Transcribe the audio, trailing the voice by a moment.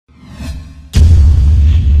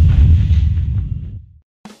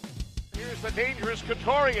the dangerous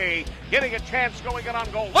Couturier, getting a chance going in on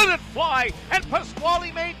goal. Let it fly, and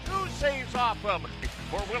Pasquale made 2 saves off him.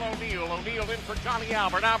 For Will O'Neill. O'Neill in for Johnny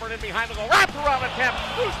Albert. Albert in behind the goal. Wraparound attempt.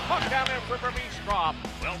 Loose puck down there for Vermeestrop.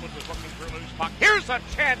 Wellman was looking for a loose puck. Here's a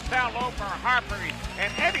chance down low for Harper.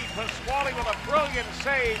 And Eddie Pasquale with a brilliant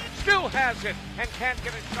save. Still has it and can't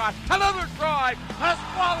get a shot. Another drive.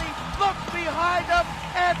 Pasquale looks behind him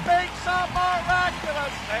and makes a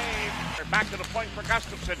miraculous save. They're back to the point for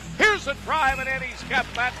Gustafson. Here's a drive, and Eddie's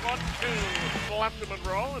kept that one too. Left to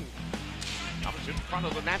Monroe and comes in front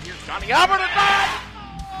of the net. Here's Johnny Albert and dive.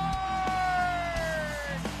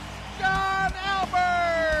 John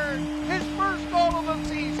Albert, his first goal of the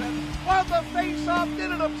season, won the face-off, did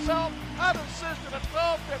it himself, unassisted at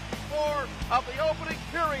 12:54 of the opening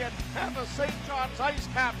period, and the St. John's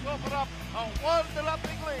IceCaps open up a 1-0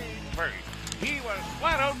 lead. He was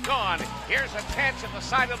flat out gone. Here's a chance at the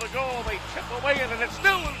side of the goal. They chip away at it, and it's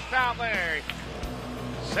still loose down there.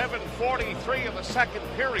 7:43 of the second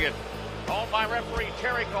period. Called by referee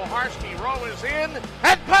Terry Koharski. Rowe is in,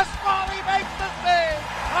 and Pasquale makes the save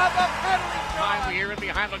on the penalty shot. Here and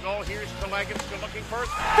behind the goal. Here's Telegan still looking for his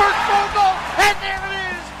first goal, and there it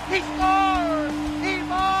is. He scores.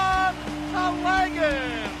 Ivan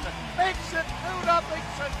Telegan makes it 2-0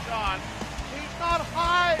 St. John. He's not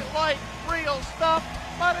high like real stuff,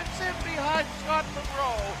 but it's in behind Scott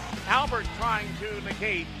Monroe. Albert trying to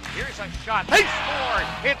negate. Here's a shot. They score.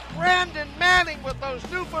 It's Brandon Manning with those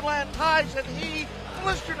Newfoundland ties, and he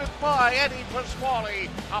blistered it by Eddie Pasquale.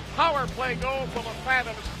 A power play goal for the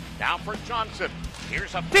Phantoms. Down for Johnson.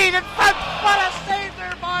 Here's a feed in front. What a save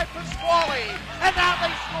there by Pasquale. And now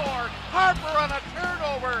they score. Harper on a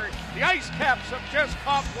turnover. The IceCaps have just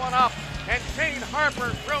popped one up. And Shane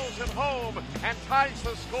Harper throws it home and ties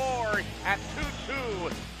the score at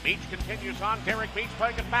 2-2. Beach continues on. Derek Beach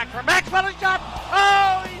playing it back for Maxwell. He shot.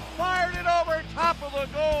 Oh, he fired it over top of the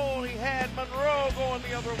goal. He had Monroe going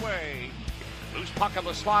the other way. Loose puck in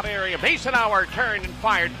the slot area. Masonauer turned and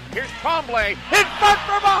fired. Here's Tremblay in front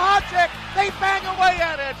for Mahacek. They bang away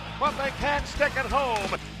at it, but they can't stick it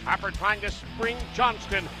home. Harper trying to spring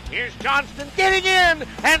Johnston. Here's Johnston getting in,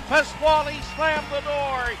 and Pasquale slammed the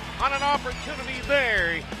door on an opportunity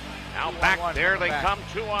there. Now back there they come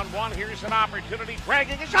 2-on-1. Here's an opportunity.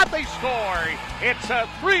 Dragging a shot. They score. It's a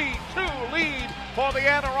 3-2 lead for the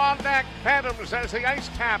Adirondack Phantoms as the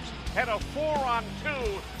IceCaps had a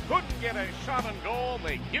 4-on-2. Couldn't get a shot on goal.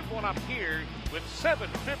 They give one up here with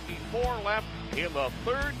 7:54 left in the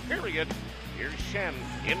third period. Here's Shen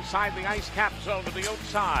inside the IceCap zone to the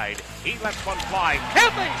outside. He lets one fly.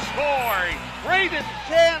 Can they score? Braden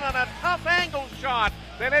Shen on a tough angle shot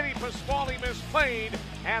that Eddie Pasquale misplayed.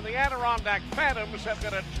 And the Adirondack Phantoms have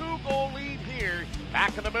got a 2-goal lead here.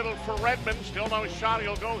 Back in the middle for Redmond. Still no shot.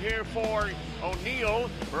 He'll go here for O'Neill.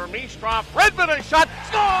 Vermeestrop. Redmond a shot.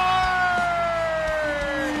 Score!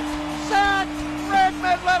 Zach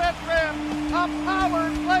Redmond let it rip. A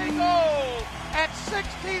power play goal at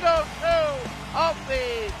 16:02 of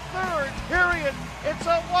the third period. It's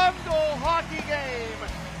a 1-goal hockey game.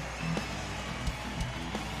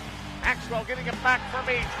 Maxwell getting it back for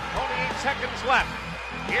Meach. Only 8 seconds left.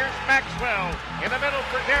 Here's Maxwell in the middle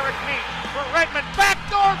for Derek Meach. For Redmond.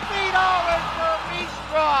 Backdoor feed. Oh, and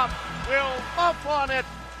Vermeestrop will muff on it.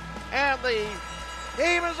 And the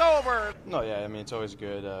game is over. No, yeah, I mean, it's always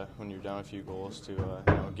good when you're down a few goals to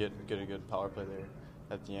get a good power play there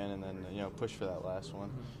at the end, and then push for that last one.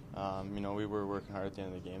 We were working hard at the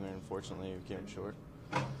end of the game, and unfortunately we came short.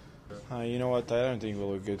 You know what? I don't think we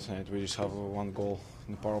look good tonight. We just have 1 goal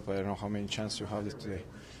in the power play. I don't know how many chances we have this today.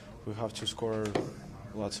 We have to score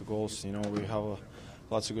lots of goals. We have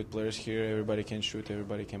lots of good players here. Everybody can shoot,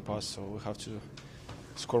 everybody can pass, so we have to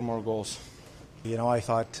score more goals. I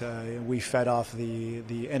thought we fed off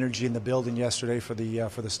the energy in the building yesterday for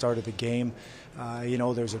the start of the game.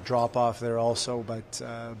 There's a drop off there also,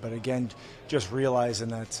 but again, just realizing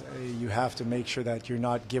that you have to make sure that you're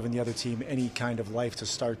not giving the other team any kind of life to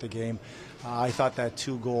start the game. I thought that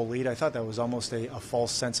 2-goal lead, I thought that was almost a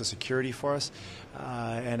false sense of security for us.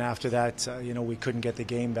 And after that, we couldn't get the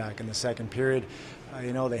game back in the second period.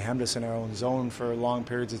 They hemmed us in our own zone for long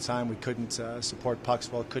periods of time. We couldn't support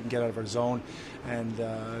pucks well, couldn't get out of our zone. And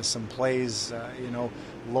some plays,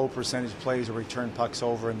 low percentage plays where we turn pucks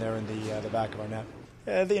over and they're in the back of our net.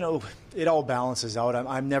 It all balances out.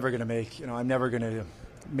 I'm never going to make, I'm never going to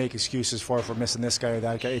make excuses for if we're missing this guy or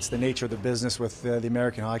that guy. It's the nature of the business with the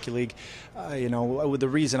American Hockey League. The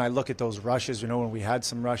reason I look at those rushes, when we had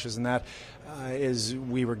some rushes and that, is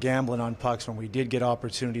we were gambling on pucks. When we did get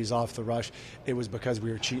opportunities off the rush, it was because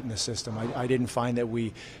we were cheating the system. I didn't find that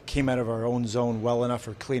we came out of our own zone well enough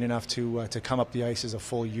or clean enough to come up the ice as a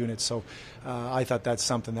full unit. So I thought that's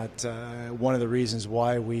something that one of the reasons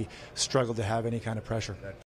why we struggled to have any kind of pressure.